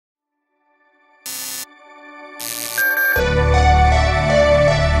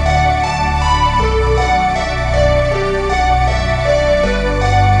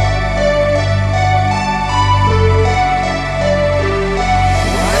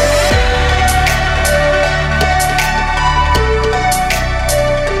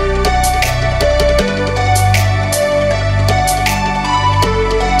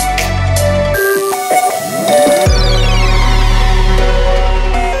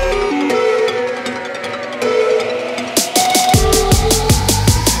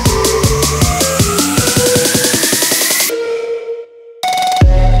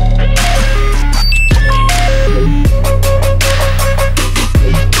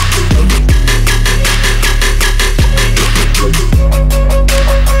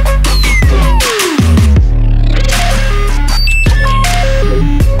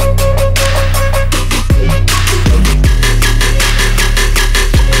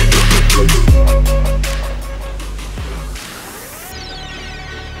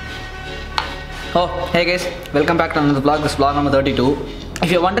Oh, hey guys, welcome back to another vlog. This vlog number 32. If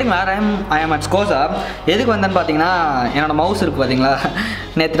you're wondering where I am at Skosa, எதுக்கு வந்தேன்னு பார்த்தீங்கன்னா என்னோட mouse இருக்குது பார்த்தீங்களா,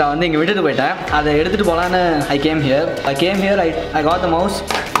 நேற்று நான் வந்து இங்கே விட்டுட்டு போயிட்டேன். அதை எடுத்துகிட்டு போகலான்னு I came here, I got the mouse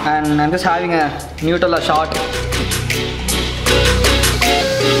and I'm just having a Nutella shot.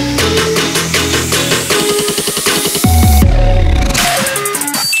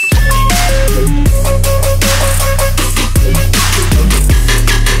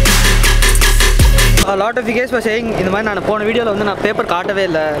 A lot of you guys were saying in the man நான் போன வீடியோவில் வந்து நான் பேப்பர் காட்டவே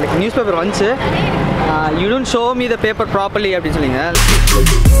இல்லை, லைக் நியூஸ் பேப்பர் வந்துச்சு, you don't show me the paper properly அப்படின்னு சொல்லிங்க.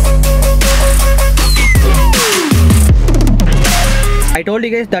 I told you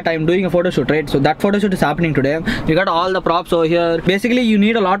guys that I am doing a photo shoot, right? So that photo shoot is happening today. We got all the props over here. Basically, you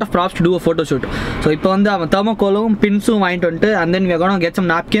need a lot of props to do a photo shoot. So இப்போ வந்து அவன் thermocolum, pinsum வாங்கிட்டு வந்துட்டு, and then we are going to get some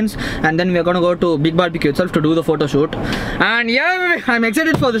napkins, and then we are going to go to big barbecue itself to do the photo shoot. And yeah, I'm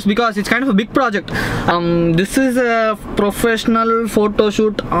excited for this because it's kind of a big project. This is a professional photo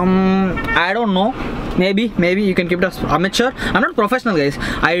shoot. I don't know. Maybe you can keep it as amateur. I'm not professional, guys.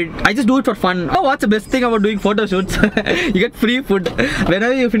 I just do it for fun. Oh, what's the best thing about doing photo shoots? You get free food.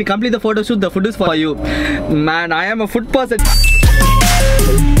 Whenever you complete the photo shoot, the food is for you. Man, I am a food person.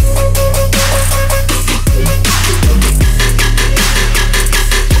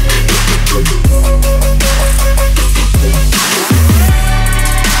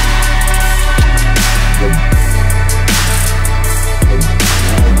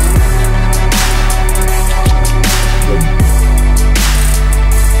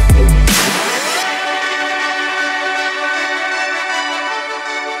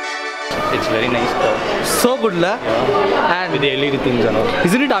 It's very nice though. So good, la? And with the LED things and all.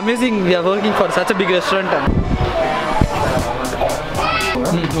 Isn't it amazing? We are working for such a big restaurant.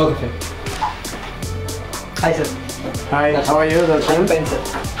 Okay. Hi, sir. Hi, how are you, Darshan? Fine, sir.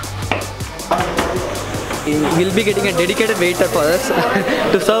 We'll be getting a dedicated waiter for us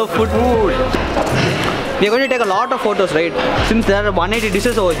to serve food. We are going to take a lot of photos, right? Since there are 180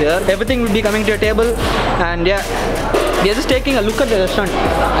 dishes over here, everything will be coming to your table, and yeah, we are just taking a look at the restaurant,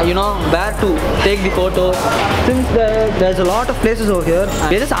 you know, where to take the photo. Since there's a lot of places over here,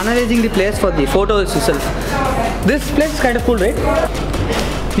 we are just analyzing the place for the photos itself. This place is kind of cool, right?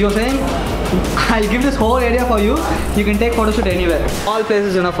 You were saying, I'll give this whole area for you. You can take photo shoot anywhere. All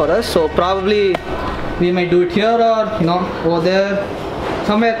places enough for us, so probably we might do it here or, you know, over there,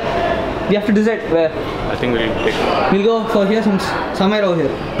 somewhere. We have to decide where. I think we'll go for here, somewhere over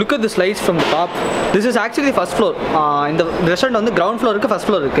here. Look at the slides from the top. This is actually the first floor. In the restaurant on the ground floor, first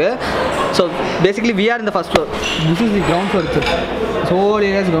floor. So basically we are in the first floor. This is the ground floor itself. This whole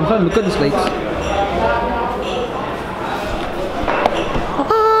area is ground floor. Look at the slides.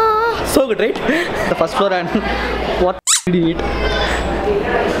 So good, right? The first floor, and what did you eat?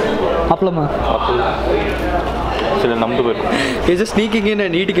 Applama. He's just sneaking in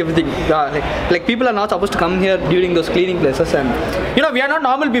and eating everything. Like people are not supposed to come here during those cleaning places, and you know, we are not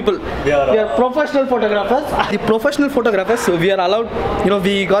normal people. We are professional photographers. The professional photographers, so we are allowed, you know,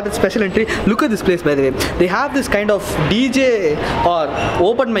 we got a special entry. Look at this place, by the way. They have this kind of DJ or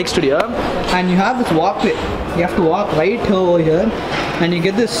open mic studio, and you have this walkway. You have to walk right over here, and you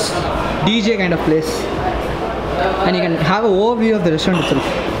get this DJ kind of place, and you can have an overview of the restaurant itself,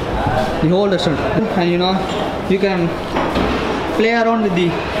 the whole restaurant, and you know, you can play around with the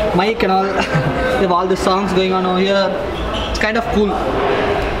mic and all. They have all the songs going on over here. It's kind of cool.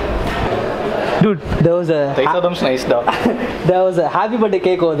 Dude, there was a nice dog. There was a happy birthday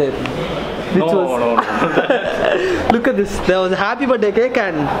cake over there. No. Look at this. There was a happy birthday cake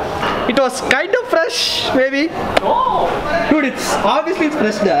and it was kind of fresh, maybe. No. Dude, obviously it's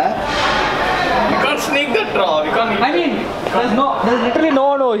fresh there. You can't sneak that draw. You can't eat. I mean, there's literally no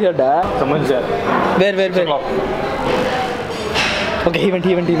one over here, Dad. Someone's there. Where? Okay, he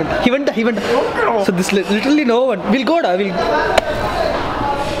went. So this literally no one. We'll go, da.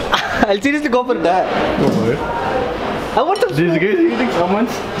 I'll seriously go for that. Go for it. I want the This guy is eating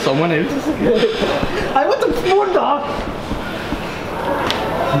someone else. I want the spoon, dog.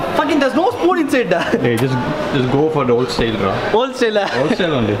 Fucking, there's no spoon inside, da. Hey, just go for the old style, bro. Old style, da. Old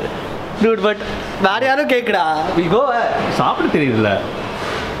style only. Dude, but வேற யாரோ கேக்குடா. We go. சாப்பிட தெரியுதுல.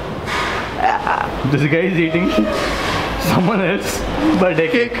 This guy is eating someone else birthday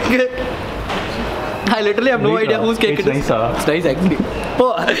cake. I literally have no idea whose cake it is. It's nice, It's nice actually.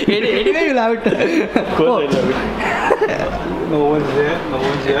 Oh, anyway you'll have it. Of course I love it. No one's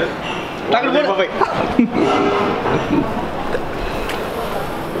here. Bye.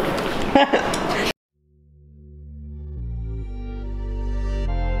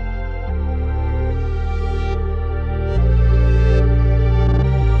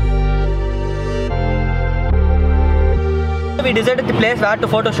 we decided the place where to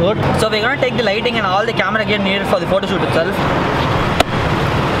photo shoot. So we're going to take the lighting and all the camera gear needed for the photo shoot itself.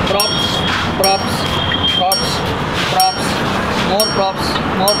 Props, props, props, props, more props,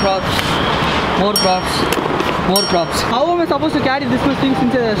 more props, more props, more props. How am I supposed to carry this much things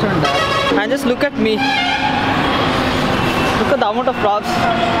inside the restaurant? And just look at me. Look at the amount of props.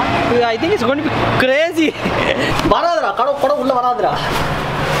 I think it's going to be crazy. Varadra, kada ulla varadra.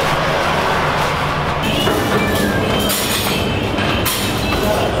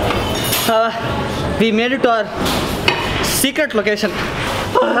 We made it to our secret location.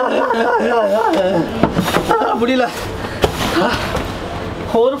 Budila.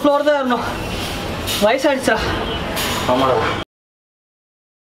 Whole floor there no. Why side sir?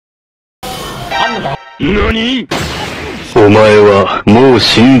 NANI? お前はもう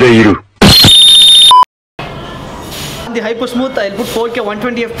死んでいる。 The hyper smooth, I'll put 4K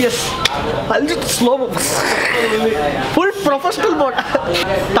 120 FPS. I'll just slow mo. Full professional mode.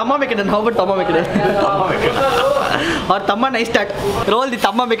 Tamma Mekinen, how about Tamma Mekinen? Or Tamma nice tag. Roll the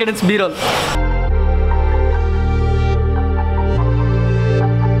Tamma Mekinen's B-roll.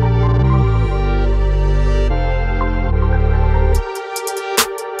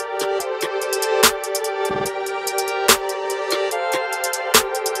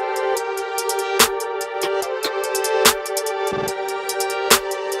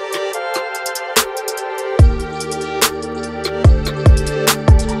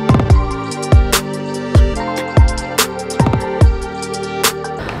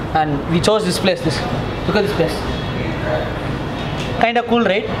 And we chose this place. Look at this place. Kind of cool,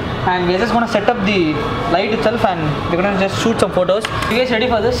 right? And we're just gonna set up the light itself and we're gonna just shoot some photos. You guys ready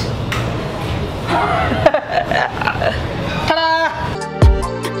for this? Ta-da!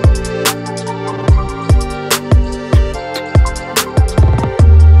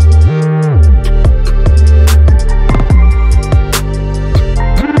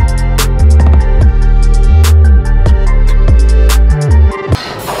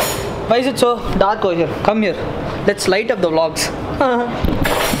 Why is it so dark over here? Come here. Let's light up the vlogs.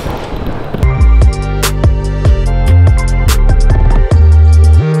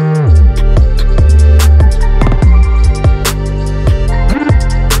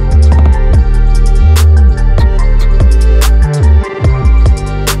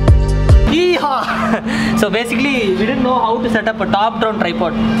 So basically, we didn't know how to set up a top-down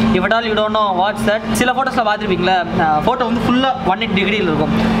tripod. If at all you don't know what's that, sila photos la paathiruppingala photo vandu full 180 degree la irukum.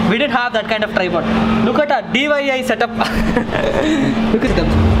 We didn't have that kind of tripod. Look at our DIY setup. Look at them.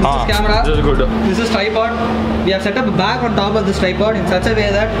 This is camera. This is good. This is tripod. We have set up a bag on top of this tripod in such a way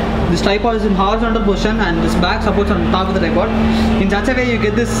that this tripod is in horizontal position and this bag supports on top of the tripod. In such a way you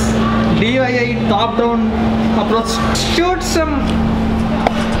get this DIY top-down approach. Shoot some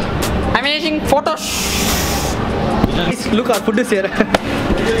amazing photos. Look, our food is here.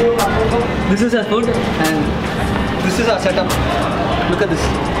 This is our food and this is our setup. Look at this.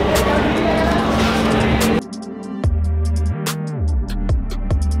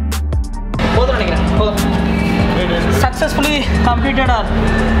 Successfully completed our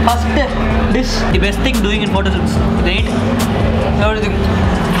first dish. The best thing doing in photos is right? Everything.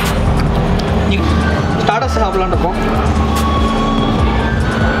 Starters சாப்பிடலாம்னு இருக்கோம்.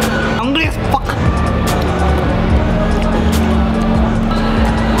 Hungry as fuck.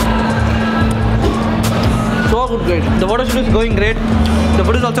 So good, great. The photo shoot is going great. The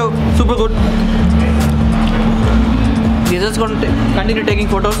food is also super good. We're just going to continue taking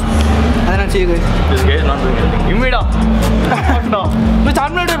photos and then I'll see you guys. This guy is not doing anything. Immediate. No. It's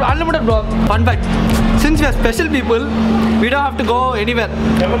unlimited bro. Fun fact. Since we are special people, we don't have to go anywhere.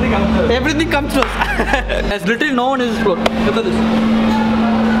 Everything comes to us. There's literally no one in this floor. Look at this.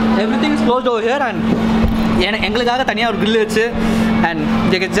 Everything is closed over here and எங்களுக்காக தனியா ஒரு grill வச்சு and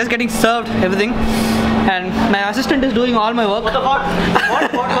they're just getting served everything and my assistant is doing all my work. What?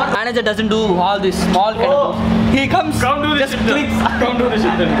 Manager doesn't do all this small kind of things. He comes, Come do this just shit. clicks. Come do this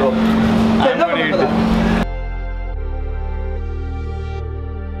shit then go. I'm not eat it.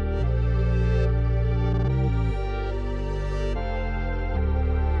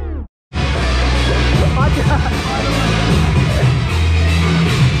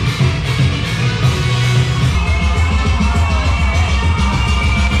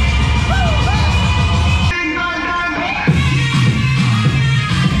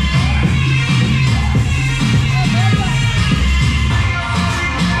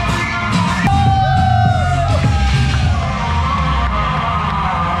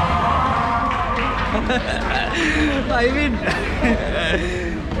 I mean,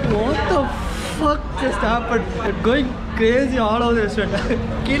 what the fuck just happened? Going crazy all over the restaurant.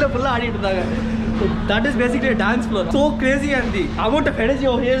 கீழே ஃபுல்லாக ஆடிட்டு இருந்தாங்க. So that is basically a dance floor. So crazy, and the amount of energy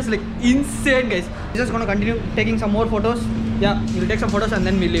over here is like insane, guys. We're just gonna continue taking some more photos. Yeah, we'll take some photos and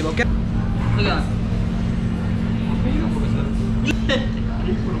then we'll leave, okay? Yeah.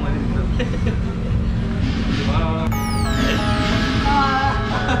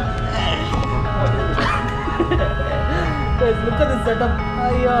 Guys, look at this setup.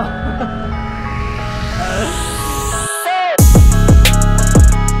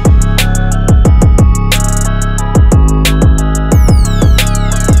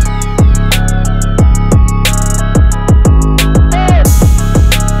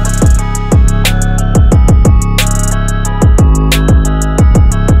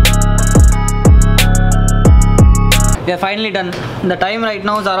 We are finally done. The time right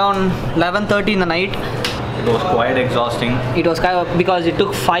now is around 11:30 in the night. It was quite exhausting. It was kind of because it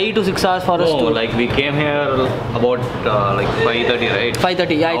took 5 to 6 hours for us to. Like we came here about like 5:30, right?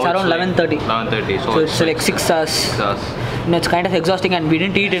 5:30. Yeah, it's Now around 11:30. 11:30. So it's like 6 hours. 6 hours. You know, it's kind of exhausting, and we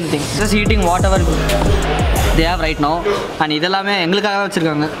didn't eat anything. Just eating whatever they have right now. And idellame engalukkaga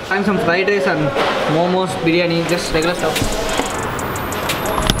vechirukanga. Having some fried rice and momos, biryani, just regular stuff.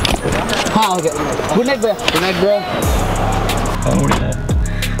 Okay. Good night, bro. Good night, bro.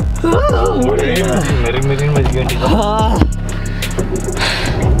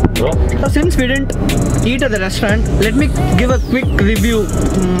 So since we didn't eat at the restaurant, let me give a quick review.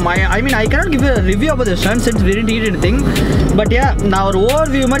 I mean, I cannot give you a review about the restaurant since we didn't eat anything. But yeah, now our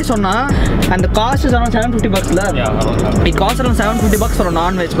overview mari sonna, and the cost is around $750 la. Yeah, it costs around $750 for a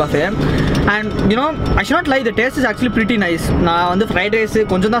non-veg buffet. And you know, I should not lie, the taste is actually pretty nice. Na on the fried rice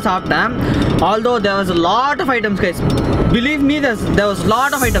konjam da saapten. Although there was a lot of items, guys. Believe me, there was a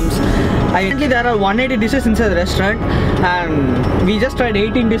lot of items. Currently there are 180 dishes inside the restaurant, and we just tried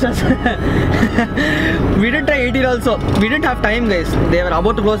 18 dishes. We didn't try 18 also. We didn't have time, guys. They were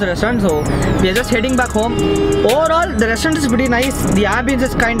about to close the restaurant, so we are just heading back home. Overall, the restaurant is pretty nice. The ambience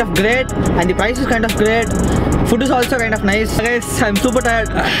is kind of great, and the price is kind of great. Food is also kind of nice. Guys, I'm super tired.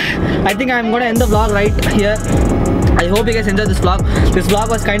 I think I'm gonna end the vlog right here. I hope you guys enjoyed this vlog. This vlog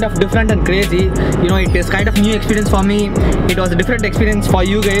was kind of different and crazy. You know, it is kind of new experience for me. It was a different experience for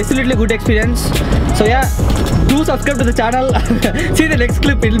you guys. Absolutely good experience. So yeah, do subscribe to the channel. See the next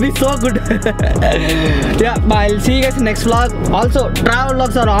clip. It'll be so good. Yeah, I'll see you guys in the next vlog. Also, travel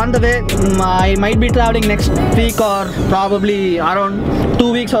vlogs are on the way. I might be traveling next week or probably around 2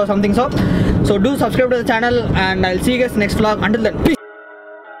 weeks or something. So do subscribe to the channel, and I'll see you guys in the next vlog. Until then, peace.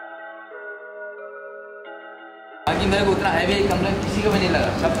 बाकी मेरे को उतना heavy complaint किसी को भी नहीं लगा,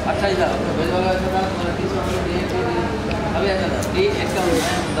 सब अच्छा ही था। वेज वाला अच्छा था, मतलब 30 अभी अच्छा था, ये एक्स्ट्रा होता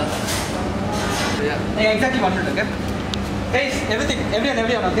था। Exactly 1 minute, okay? Guys,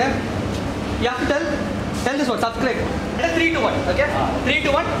 everyone, okay? You have to tell this word, subscribe. 3 to 1, okay? 3 to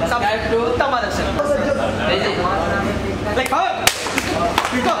 1, subscribe to Tamadarsan. Like how?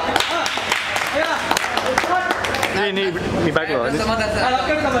 You go. Yeah. నీ బ్యాక్ లో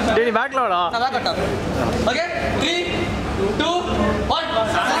నీ బ్యాక్ లో okay 3 2 1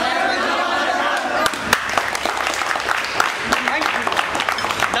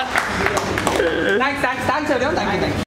 Thanks everyone. Thank you.